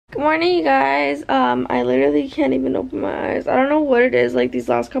Good morning, you guys. I literally can't even open my eyes. I don't know what it is. Like, these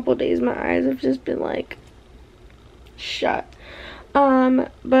last couple of days, my eyes have just been like shut.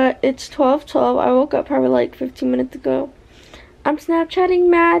 But it's 12:12. I woke up probably like 15 minutes ago. I'm Snapchatting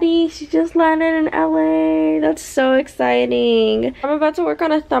Maddie. She just landed in LA. That's so exciting. I'm about to work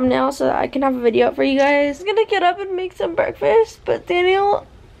on a thumbnail so that I can have a video up for you guys. I'm gonna get up and make some breakfast, but Daniel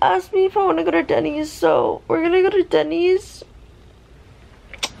asked me if I want to go to Denny's, so we're gonna go to Denny's.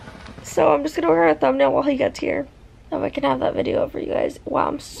 So I'm just gonna work on a thumbnail while he gets here, so I can have that video up for you guys. Wow,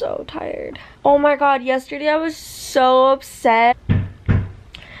 I'm so tired. Oh my god, yesterday I was so upset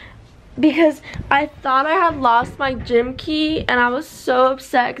because I thought I had lost my gym key, and I was so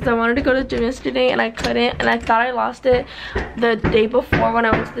upset because I wanted to go to the gym yesterday and I couldn't, and I thought I lost it the day before when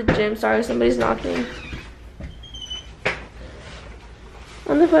I went to the gym. Sorry, somebody's knocking.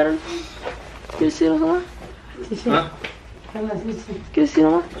 ¿Dónde fueron? ¿Quieres ir a ¿Ah? ¿Quieres ir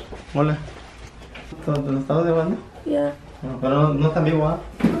a Hola. ¿Te lo estabas llevando? Yeah. Pero no está vivo, ¿ah?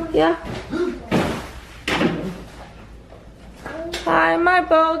 Yeah. Hi, my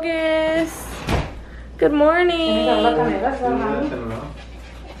bogus. Good morning.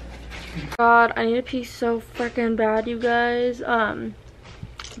 God, I need to pee so freaking bad, you guys.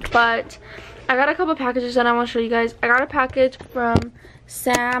 But I got a couple packages that I want to show you guys. I got a package from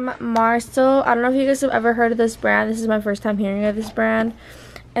Sam Marceau. I don't know if you guys have ever heard of this brand. This is my first time hearing of this brand.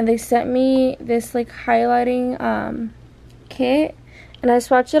 And they sent me this like highlighting kit, and I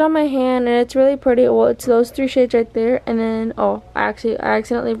swatched it on my hand, and it's really pretty. Well, it's those three shades right there, and then I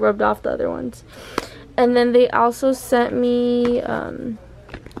accidentally rubbed off the other ones. And then they also sent me I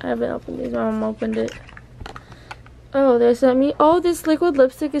haven't opened these. My mom opened it. Oh, they sent me, oh, this liquid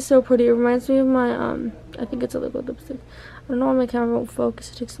lipstick is so pretty. It reminds me of my I think it's a liquid lipstick. I don't know why my camera won't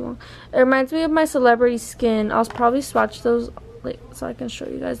focus. It takes so long. It reminds me of my Celebrity Skin. I'll probably swatch those like so I can show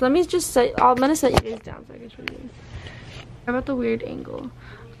you guys. Let me just set, I'm gonna set you guys down so I can show you. How about the weird angle?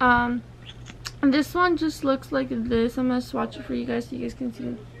 And this one just looks like this. I'm gonna swatch it for you guys so you guys can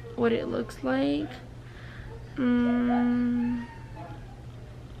see what it looks like.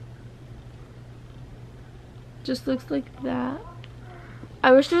 Just looks like that.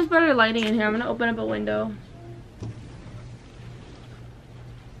 I wish there was better lighting in here. I'm gonna open up a window.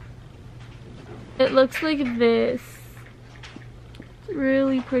 It looks like this. It's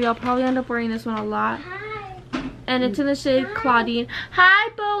really pretty. I'll probably end up wearing this one a lot. And it's in the shade Claudine. Hi,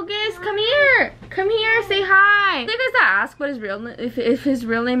 Bogus. Come here. Come here. Say hi. You guys ask what his real name, if his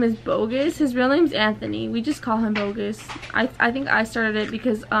real name is Bogus. His real name's Anthony. We just call him Bogus. I think I started it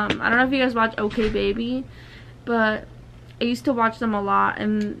because I don't know if you guys watch OK Baby, but I used to watch them a lot,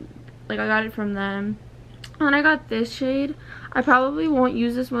 and like I got it from them. And I got this shade. I probably won't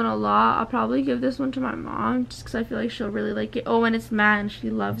use this one a lot. I'll probably give this one to my mom just because I feel like she'll really like it. Oh, and it's matte, and she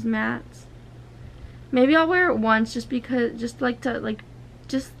loves mattes. Maybe I'll wear it once just because, just to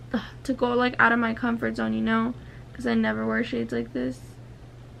go like out of my comfort zone, you know, because I never wear shades like this.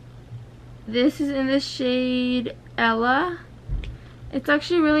 This is in the shade Ella. It's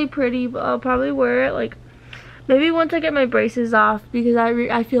actually really pretty, but I'll probably wear it like maybe once I get my braces off, because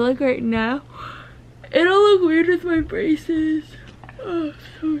I feel like right now it'll look weird with my braces. Oh,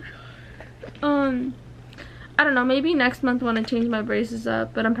 so tired. I don't know, maybe next month when I change my braces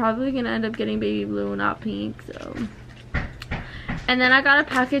up, but I'm probably gonna end up getting baby blue, not pink, so. And then I got a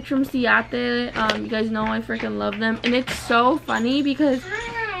package from Ciate. You guys know I freaking love them, and it's so funny because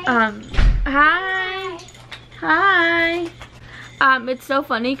hi. It's so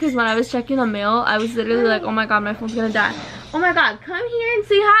funny because when I was checking the mail, I was literally like, oh my god, my phone's gonna die. Oh my god, come here and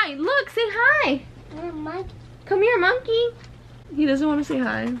say hi. Look, say hi. Come here, monkey. He doesn't want to say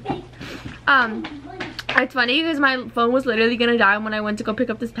hi. It's funny because my phone was literally gonna die when I went to go pick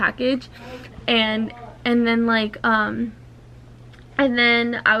up this package, and then like and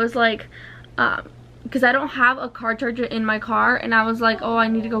then I was like because I don't have a car charger in my car, and I was like, oh, I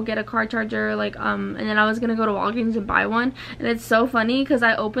need to go get a car charger, like and then I was gonna go to Walgreens and buy one. And it's so funny because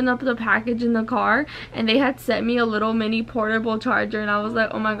I opened up the package in the car, and they had sent me a little mini portable charger, and I was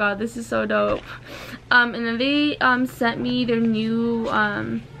like, oh my god, this is so dope. And then they sent me their new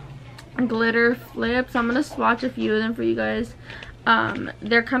glitter flips. I'm gonna swatch a few of them for you guys.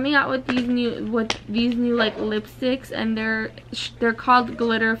 They're coming out with these new like lipsticks, and they're called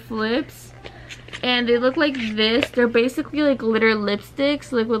glitter flips, and they look like this. They're basically like glitter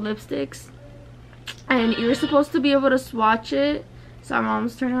lipsticks, liquid lipsticks, and you're supposed to be able to swatch it. Sorry,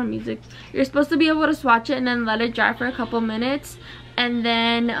 mom's turning on music. You're supposed to be able to swatch it and then let it dry for a couple minutes, and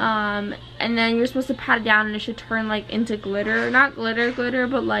then you're supposed to pat it down, and it should turn like into glitter. Not glitter,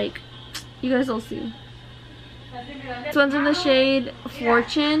 but like, you guys will see. This one's in the shade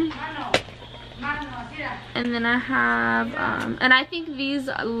Fortune. And then I have, and I think these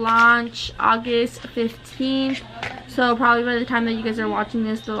launch August 15th. So probably by the time that you guys are watching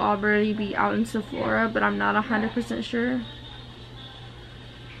this, they'll already be out in Sephora, but I'm not 100% sure.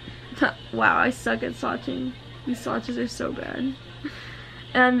 Wow, I suck at swatching. These swatches are so bad.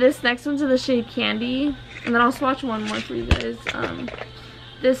 And this next one's in the shade Candy. And then I'll swatch one more for you guys.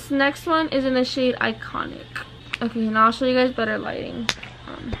 This next one is in the shade Iconic. Okay, now I'll show you guys better lighting.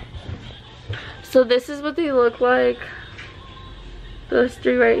 So this is what they look like. Those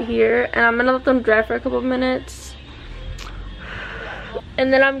three right here. And I'm gonna let them dry for a couple of minutes.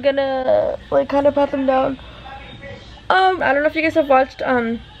 And then I'm gonna like kind of pat them down. I don't know if you guys have watched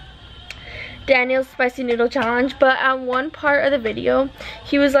Daniel's spicy noodle challenge, but on one part of the video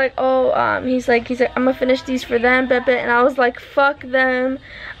he was like, oh, he's like I'm gonna finish these for them, Bebe, and I was like, fuck them.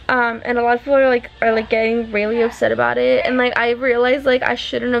 And a lot of people are like getting really upset about it, and like I realized like I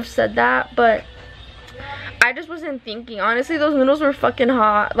shouldn't have said that, but I just wasn't thinking. Honestly, those noodles were fucking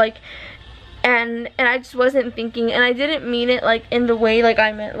hot, like, and I just wasn't thinking, and I didn't mean it like in the way like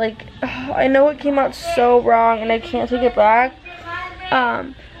I meant. Like, I know it came out so wrong and I can't take it back,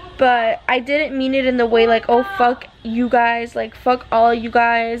 but I didn't mean it in the way like, oh, fuck you guys, like, fuck all you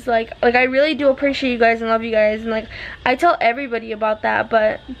guys, like I really do appreciate you guys and love you guys, and like I tell everybody about that.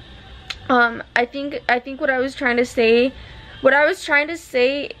 But I think what I was trying to say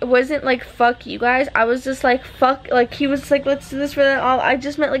wasn't like fuck you guys. I was just like, fuck, like he was like, let's do this for them all. I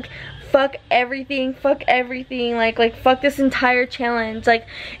just meant like fuck everything, like fuck this entire challenge. Like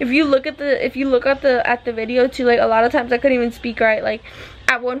if you look at the video too, like a lot of times I couldn't even speak right. Like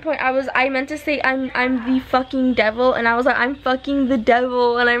at one point I meant to say I'm the fucking devil, and I was like, I'm fucking the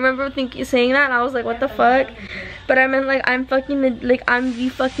devil, and I remember saying that, and I was like, what the fuck? But I meant like I'm the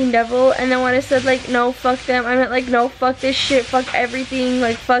fucking devil. And then when I said like no, fuck them, I meant like no, fuck this shit, fuck everything,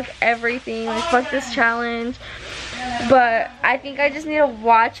 like fuck everything, like fuck this challenge. But I think I just need to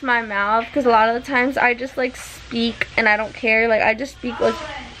watch my mouth, because a lot of the times I just like speak and I don't care. Like I just speak like,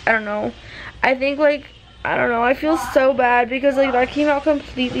 I don't know, I think like, I don't know, I feel so bad because like that came out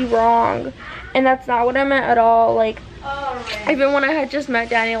completely wrong, and that's not what I meant at all. Like even when I had just met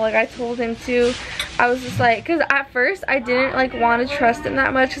Daniel, like I told him to, I was just like, because at first I didn't like want to trust him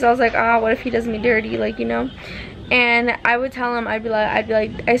that much, because I was like, ah, what if he does me dirty, like, you know. And I would tell him, I'd be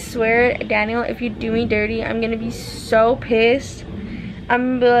like, I swear, Daniel, if you do me dirty, I'm gonna be so pissed.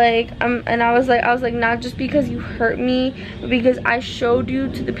 I'm gonna be like, and I was like, not just because you hurt me, but because I showed you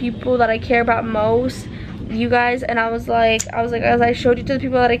to the people that I care about most, you guys. And I was like, as I showed you to the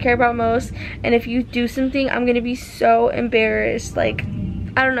people that I care about most, and if you do something, I'm gonna be so embarrassed. Like,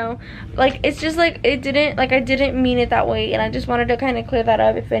 I don't know, like it's just like I didn't mean it that way, and I just wanted to kind of clear that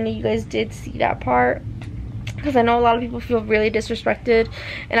up if any of you guys did see that part, because I know a lot of people feel really disrespected,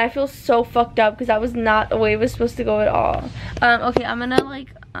 and I feel so fucked up because that was not the way it was supposed to go at all. Okay, I'm gonna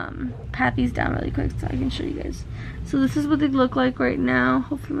like pat these down really quick so I can show you guys. So this is what they look like right now.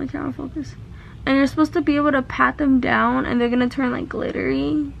 Hopefully my camera focus. And you're supposed to be able to pat them down, and they're gonna turn like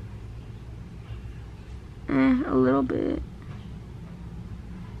glittery. A little bit.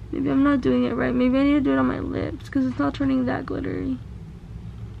 Maybe I'm not doing it right. Maybe I need to do it on my lips because it's not turning that glittery.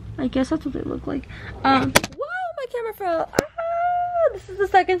 I guess that's what they look like. Whoa, my camera fell. Ah, this is the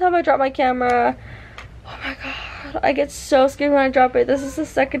second time I dropped my camera. Oh my god, I get so scared when I drop it. This is the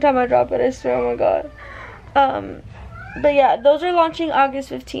second time I drop it, I swear. Oh my god. But yeah, those are launching August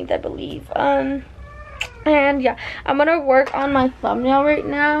 15th, I believe. And yeah, I'm gonna work on my thumbnail right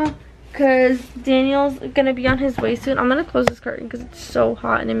now, because Daniel's gonna be on his way soon. I'm gonna close this curtain because it's so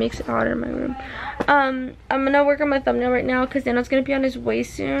hot and it makes it hotter in my room. I'm gonna work on my thumbnail right now because Daniel's gonna be on his way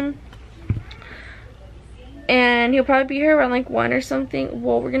soon, and he'll probably be here around like 1 or something.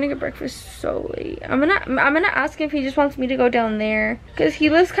 Well, we're gonna get breakfast so late. I'm gonna ask him if he just wants me to go down there, because he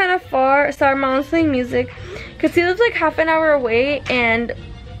lives kind of far. Sorry, mom's playing music, because he lives like half an hour away, and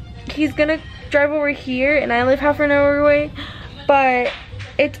he's gonna drive over here, and I live half an hour away. But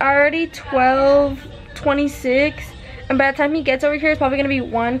it's already 12:26, and by the time he gets over here, it's probably gonna be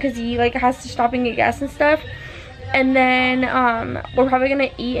 1, because he like has to stop and get gas and stuff. And then we're probably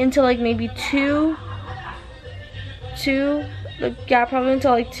gonna eat until like maybe 2. Yeah, probably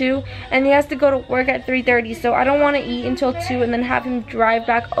until like 2, and he has to go to work at 3:30. So I don't want to eat until 2 and then have him drive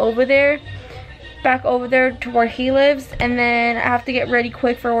back over there to where he lives, and then I have to get ready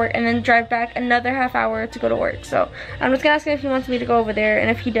quick for work and then drive back another half hour to go to work. So I'm just gonna ask him if he wants me to go over there,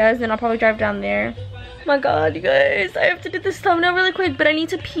 and if he does, then I'll probably drive down there. Oh my god, you guys, I have to do this thumbnail really quick, but I need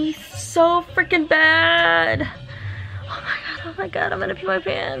to pee so freaking bad. Oh my god, oh my god, I'm gonna pee my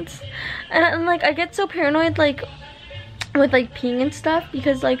pants. And like I get so paranoid like with like peeing and stuff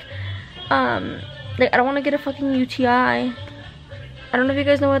because like I don't want to get a fucking UTI. I don't know if you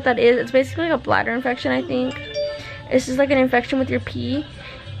guys know what that is. It's basically like a bladder infection, I think. It's just like an infection with your pee.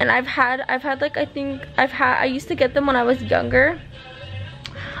 And I used to get them when I was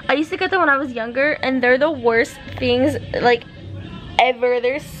younger. And they're the worst things like ever.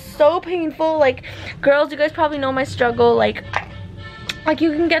 They're so painful. Like, girls, you guys probably know my struggle. Like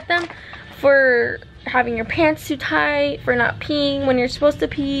you can get them for having your pants too tight, for not peeing when you're supposed to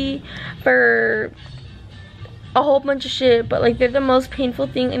pee, for a whole bunch of shit, but like they're the most painful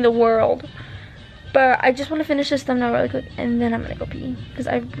thing in the world. But I just want to finish this thumbnail really quick and then I'm gonna go pee because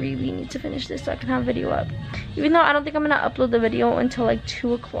I really need to finish this so I can have a video up. Even though I don't think I'm gonna upload the video until like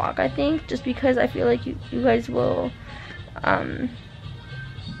 2 o'clock, I think, just because I feel like you guys will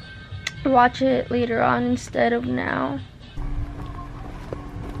watch it later on instead of now.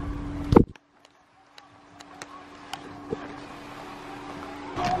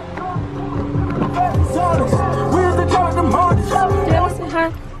 Hi.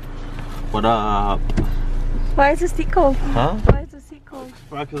 What up? Why is the seat cold? Huh? Why is the seat cold?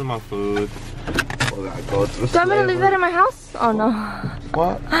 Probably because of my food. Oh, I go to the Do I want to leave that in my house? Oh no.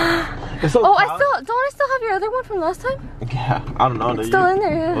 What? It's so don't I still have your other one from last time? Yeah, I don't know. It's still in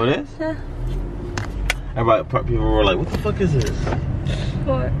there, yeah. Oh, it is? Yeah. People were like, what the fuck is this?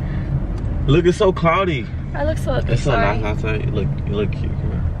 What? Look, it's so cloudy. I look so ugly. It's so nice outside. You look cute.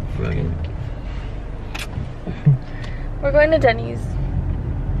 Come here. We're going to Denny's.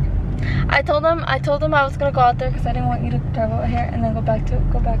 I told them I was gonna go out there because I didn't want you to drive over here and then go back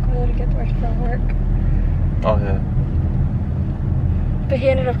over there to get ready for work. Oh yeah. But he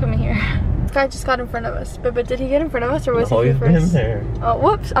ended up coming here. This guy just got in front of us. But did he get in front of us or was he here first? Been there. Oh,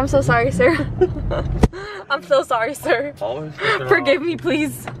 whoops! I'm so sorry, sir. I'm so sorry, sir. Forgive me,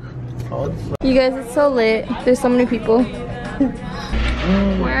 please. You guys, it's so lit. There's so many people.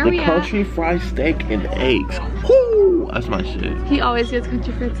 Where are we at? The country fried steak and eggs. Woo! That's my shit. He always gets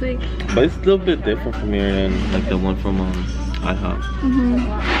country fried steak. But it's still a bit different from here than like the one from IHOP.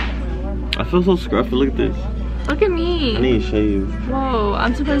 I feel so scruffy. Look at this. Look at me. I need to shave. Whoa,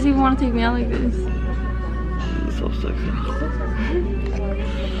 I'm surprised you even want to take me out like this. It's so sexy.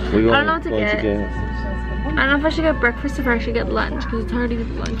 I don't know what to get. I don't know if I should get breakfast or if I should get lunch because it's already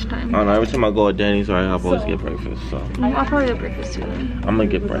lunchtime. I don't know, every time I go to Denny's or IHOP, I always get breakfast, so. I'll probably get breakfast too then. I'm gonna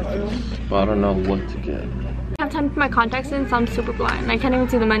get breakfast, but I don't know what to get. I have time to put my contacts in, so I'm super blind. I can't even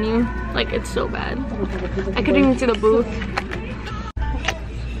see the menu. Like, it's so bad. I couldn't even see the booth.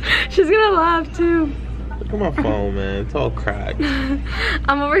 She's gonna laugh too. Look at my phone, man. It's all cracked.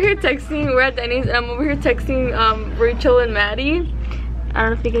 I'm over here texting, we're at Denny's, and I'm over here texting Rachel and Maddie. I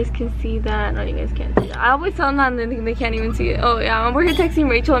don't know if you guys can see that. No, you guys can't see that. I always tell them that and they can't even see it. Oh yeah, I'm over here texting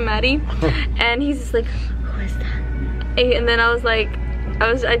Rachel and Maddie. And he's just like, who is that? And then I was like,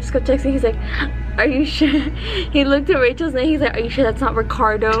 I just kept texting. He's like, are you sure? He looked at Rachel's name. He's like, are you sure that's not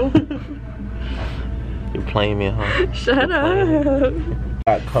Ricardo? You're playing me, huh? Shut up.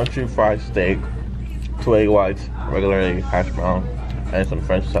 Got country fried steak, 2 egg whites, regular egg, hash brown, and some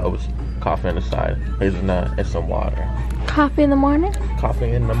French toast, coffee on the side, hazelnut, and some water. Coffee in the morning?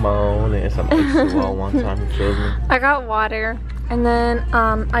 Coffee in the morning and some H2O one time, you feel me? I got water, and then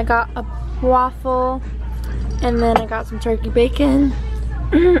I got a waffle, and then I got some turkey bacon,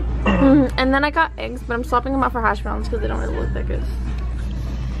 and then I got eggs, but I'm swapping them out for hash browns because they don't really look that good.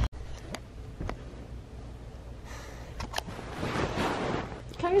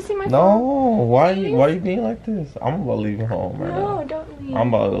 Can you see my phone? No, why are you being like this? I'm about to leave you home right now. No, don't leave. I'm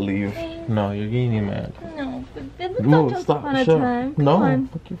about to leave. No, you're getting me mad. No, but No, stop. Shut up. No,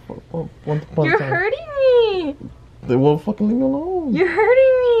 fuck your phone. You're hurting me. They won't fucking leave me alone. You're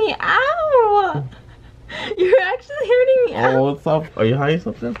hurting me. Ow. You're actually hurting me. Ow. Oh, what's up? Are you hiding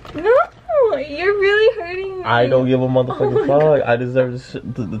something? No, you're really hurting me. I don't give a motherfucking fuck. I deserve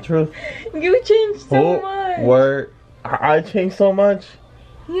the truth. You changed so much. Word. I changed so much.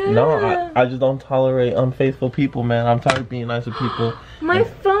 Yeah. No, I just don't tolerate unfaithful people, man. I'm tired of being nice with people. My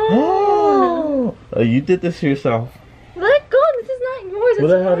phone. You did this to yourself. Let go. This is not yours. What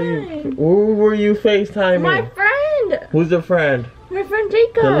the hell do you? Who were you FaceTiming? My friend. Who's your friend? My friend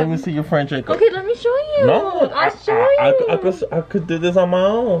Jacob. Then let me see your friend Jacob. Okay, let me show you. No, I'll show you. I could do this on my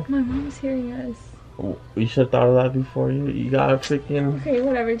own. My mom's hearing us. You should have thought of that before you got a freaking. Okay,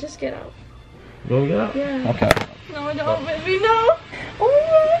 whatever. Just get out. Go get out. Yeah. Okay. No, don't, baby, no. Oh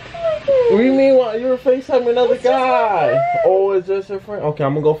my God. What do you mean? What? You were FaceTiming another guy? Oh, is this your friend? Okay,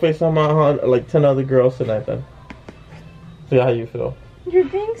 I'm gonna go FaceTime my like 10 other girls tonight then. See how you feel. You're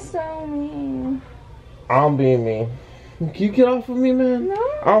being so mean. I'm being mean. Can you get off of me, man? No.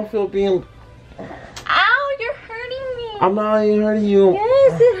 I don't feel being... Ow, you're hurting me. I'm not even hurting you.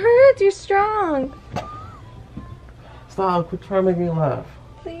 Yes, it hurts. You're strong. Stop, quit trying to make me laugh.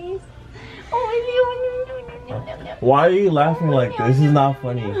 Please. Why are you laughing like this? This is not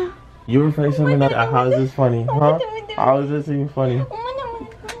funny. You were facing me like, how is this funny? Huh? How is this even funny?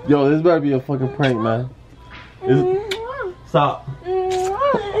 Yo, this better be a fucking prank, man. Stop.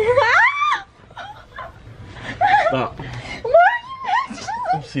 Stop.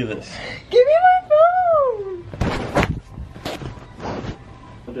 Let me see this. Give me my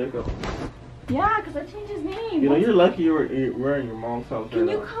phone. Jacob. Yeah, because I changed his name. You know, you're lucky we're at your mom's house. Can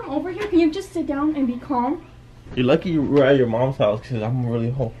you come over here? Can you just sit down and be calm? You're lucky we're at your mom's house because I'm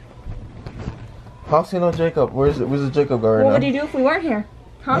really home. How's you know Jacob? Where's the Jacob guy right now? What would you do if we weren't here?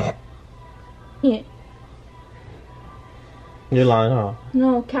 Huh? Yeah. You're lying, huh?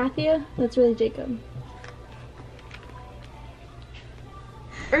 No, Kathia, that's really Jacob.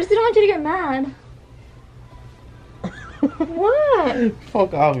 I just didn't want you to get mad. What?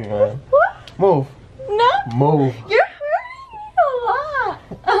 Fuck off me, man. What? Move. No. Move. You're hurting me a lot.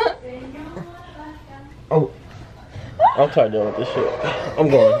 Oh. I'm tired dealing with this shit. I'm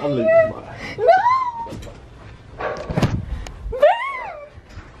going. I'm leaving. Bye. No.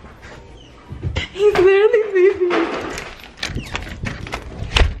 He's literally leaving.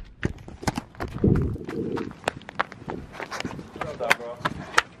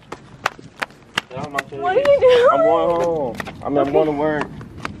 What are you doing? I'm going home. I'm going to work.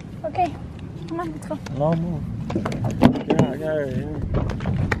 Okay. Come on, let's go. No, move. Yeah.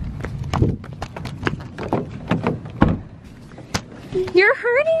 You're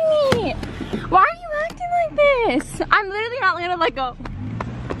hurting me. Why are you acting like this? I'm literally not gonna let go.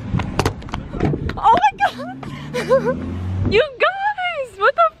 Oh my god. You guys,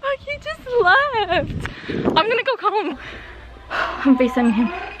 what the fuck? He just left. I'm gonna go home. I'm FaceTiming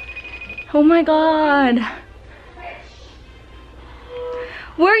him. Oh my god.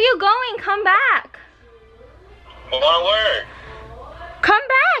 Where are you going? Come back. I'm going to work. Come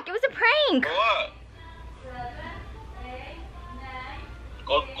back. It was a prank. What?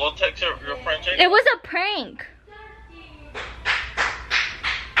 Go text your friend Jacob. It was a prank.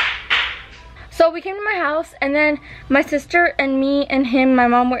 So we came to my house and then my sister and me and him, my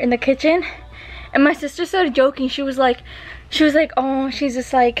mom were in the kitchen. And my sister started joking. She was like, oh, she's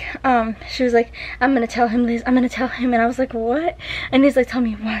just like, she was like, I'm gonna tell him, Liz, I'm gonna tell him. And I was like, what? And he's like, tell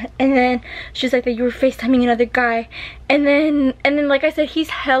me what? And then she's like that you were FaceTiming another guy. And then like I said, he's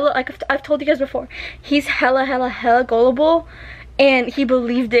hella, like I've told you guys before, he's hella gullible. And he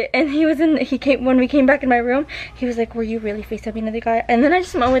believed it. And when we came back in my room, he was like, were you really FaceTiming another guy? And then I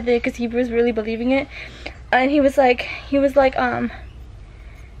just went with it because he was really believing it. And he's like, he's like, were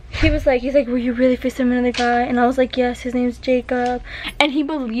you really FaceTiming another guy? And I was like, yes, his name's Jacob. And he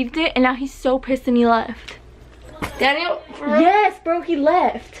believed it, and now he's so pissed and he left. Daniel? Yes, bro, he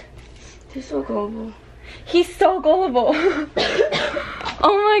left. He's so gullible. He's so gullible.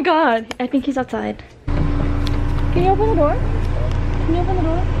 Oh my god. I think he's outside. Can you open the door? Can you open the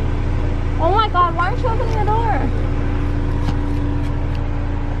door? Oh my god, why aren't you opening the door?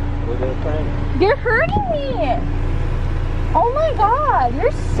 You're hurting me. Oh my god,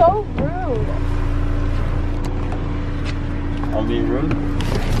 you're so rude. I'm being rude?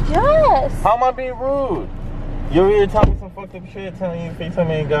 Yes. How am I being rude? You over here telling me some fucked up shit, telling you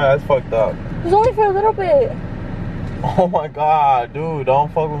FaceTime guy, that's fucked up. It was only for a little bit. Oh my god, dude, don't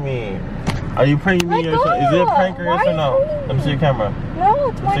fuck with me. Are you pranking me or something? Is it a prank or yes or no? Let me see your camera.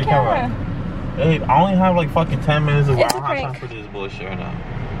 No, it's my camera. Hey, I only have like fucking 10 minutes of It's a I don't have time prank. for this bullshit right now.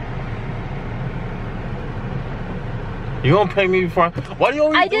 You gonna prank me before why do you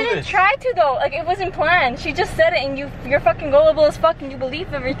always do this? I didn't try to though, like it wasn't planned. She just said it and you're fucking gullible as fuck and you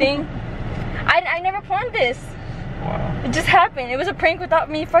believe everything. I never planned this. Wow. It just happened. It was a prank without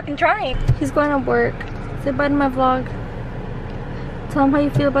me fucking trying. He's going to work. Say bye to my vlog. Tell him how you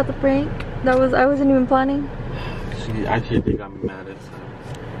feel about the prank. I wasn't even planning. She actually think I'm mad at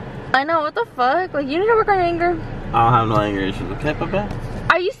her. I know, what the fuck? Like, you need to work on your anger. I don't have no anger issues, okay, Papa?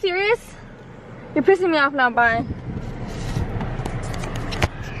 Are you serious? You're pissing me off now, bye.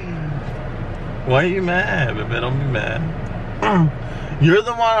 Why are you mad, baby? Don't be mad. You're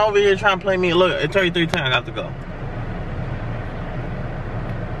the one over here trying to play me. Look, it's 33 times. I got to go.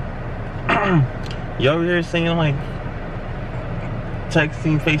 You over here saying like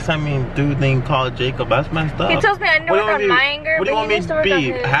texting, FaceTiming dude named called Jacob. That's messed up. He tells me I need to work on my anger, what do you want me to be?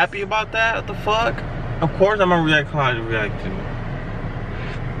 Happy about that? What the fuck? Of course I'm gonna react how I react to.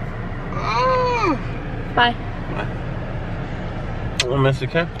 Bye. I miss you,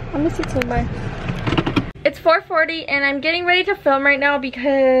 okay? I miss you too, bye. It's 4:40 and I'm getting ready to film right now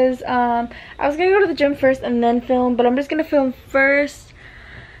because I was gonna go to the gym first and then film, but I'm just gonna film first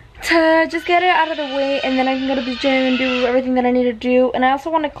to just get it out of the way, and then I can go to the gym and do everything that I need to do. And I also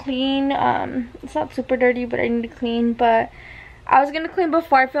want to clean. It's not super dirty, but I need to clean. But I was gonna clean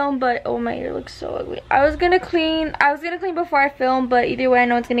before I film, but oh, my ear looks so ugly. I was gonna clean before I film, but either way I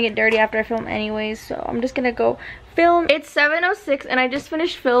know it's gonna get dirty after I film anyways, so I'm just gonna go film. It's 7:06 and I just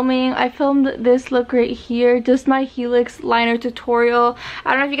finished filming. I filmed this look right here, just my Helix liner tutorial.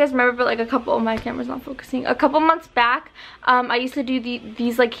 I don't know if you guys remember, but like a couple, oh, my camera's not focusing, a couple months back I used to do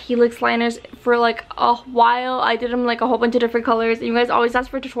these like Helix liners for like a while. I did them like a whole bunch of different colors, and you guys always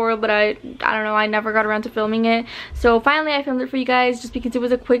asked for a tutorial, but I don't know, I never got around to filming it. So finally I filmed it for you guys just because it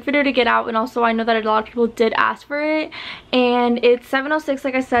was a quick video to get out, and also I know that a lot of people did ask for it. And it's 7:06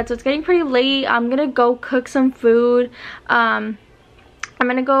 like I said, so it's getting pretty late. I'm gonna go cook some food. I'm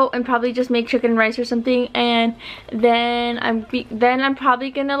gonna go and probably just make chicken and rice or something, and then I'm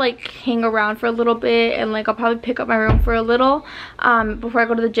probably gonna like hang around for a little bit, and like I'll probably pick up my room for a little before I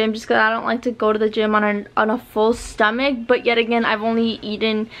go to the gym, just because I don't like to go to the gym on a full stomach. But yet again, I've only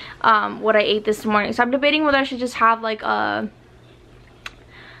eaten what I ate this morning, so I'm debating whether I should just have like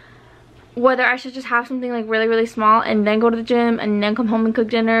something like really small and then go to the gym and then come home and cook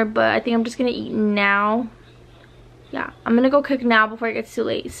dinner. But I think I'm just gonna eat now. Yeah, I'm gonna go cook now before it gets too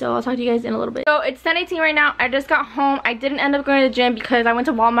late, so I'll talk to you guys in a little bit. So it's 10:18 right now. I just got home. I didn't end up going to the gym because I went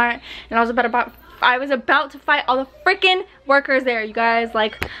to Walmart and I was about to fight all the freaking workers there, you guys.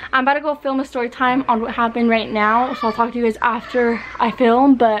 Like, I'm about to go film a story time on what happened right now, so I'll talk to you guys after I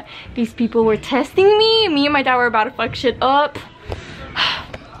film. But these people were testing me. Me and my dad were about to fuck shit up.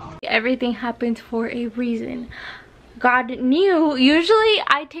 Everything happened for a reason. God knew. Usually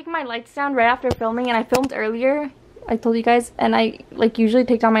I take my lights down right after filming, and I filmed earlier, I told you guys, and I like usually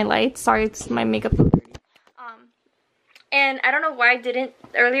take down my lights. Sorry, it's my makeup. And I don't know why I didn't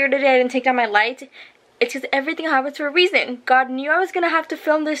earlier today. I didn't take down my lights. It's because everything happens for a reason. God knew I was gonna have to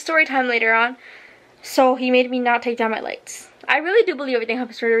film this story time later on, so he made me not take down my lights. I really do believe everything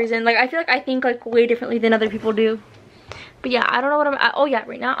happens for a reason. Like, I feel like I think like way differently than other people do. But yeah, I don't know what oh yeah,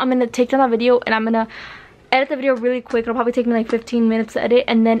 right now I'm gonna take down that video and I'm gonna edit the video really quick. It'll probably take me like 15 minutes to edit,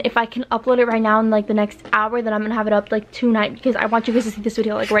 and then if I can upload it right now in like the next hour, then I'm gonna have it up like tonight, because I want you guys to see this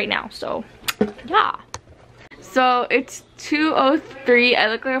video like right now. So yeah, so it's 2:03. I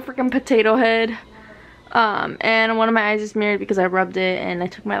look like a freaking potato head, and one of my eyes is mirrored because I rubbed it and I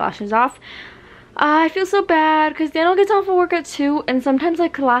took my lashes off. I feel so bad because Daniel gets off of work at 2, and sometimes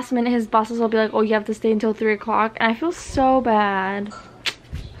like last minute his bosses will be like, oh, you have to stay until 3 o'clock, and I feel so bad.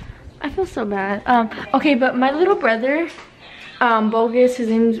 I feel so bad. Okay, but my little brother, Bogus, his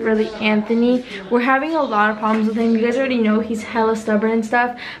name's really Anthony. We're having a lot of problems with him. You guys already know he's hella stubborn and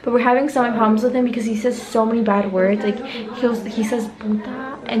stuff, but we're having so many problems with him because he says so many bad words. Like, he says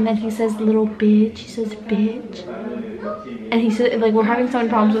puta, and then he says little bitch, he says bitch, and he says, like, we're having so many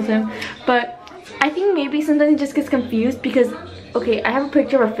problems with him. But I think maybe sometimes he just gets confused because, okay, I have a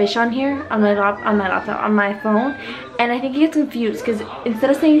picture of a fish on here on my phone, and I think he gets confused because instead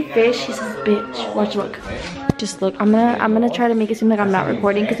of saying fish, he says bitch. Watch, look. Just look. I'm gonna try to make it seem like I'm not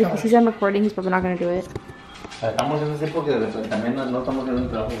recording, because if he sees I'm recording, he's probably not gonna do it. Le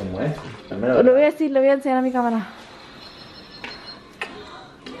voy a enseñar a mi cámara.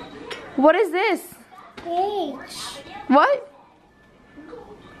 What is this? Bitch. What?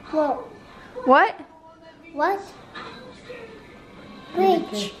 Whoa. What? What?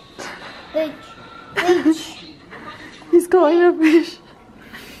 Bitch. Bitch. Bitch. He's calling a fish.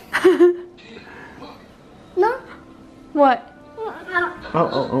 No? What?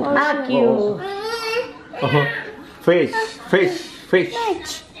 Oh. Fuck you. Fish. Bitch.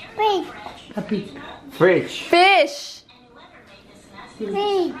 Bitch. Fish. Fish.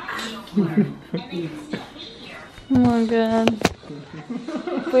 Bitch. Oh my god.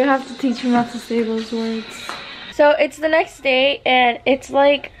 We have to teach him not to say those words. So it's the next day and it's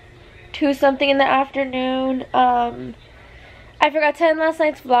like 2 something in the afternoon. I forgot to end last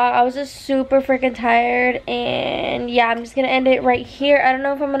night's vlog. I was just super freaking tired, and yeah, I'm just gonna end it right here. I don't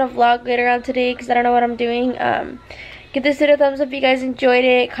know if I'm gonna vlog later on today because I don't know what I'm doing. Give this video a thumbs up if you guys enjoyed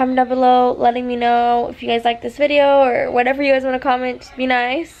it. Comment down below letting me know if you guys like this video or whatever you guys want to comment. Just be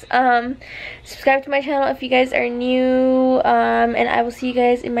nice. Subscribe to my channel if you guys are new, and I will see you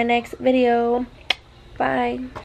guys in my next video. Bye.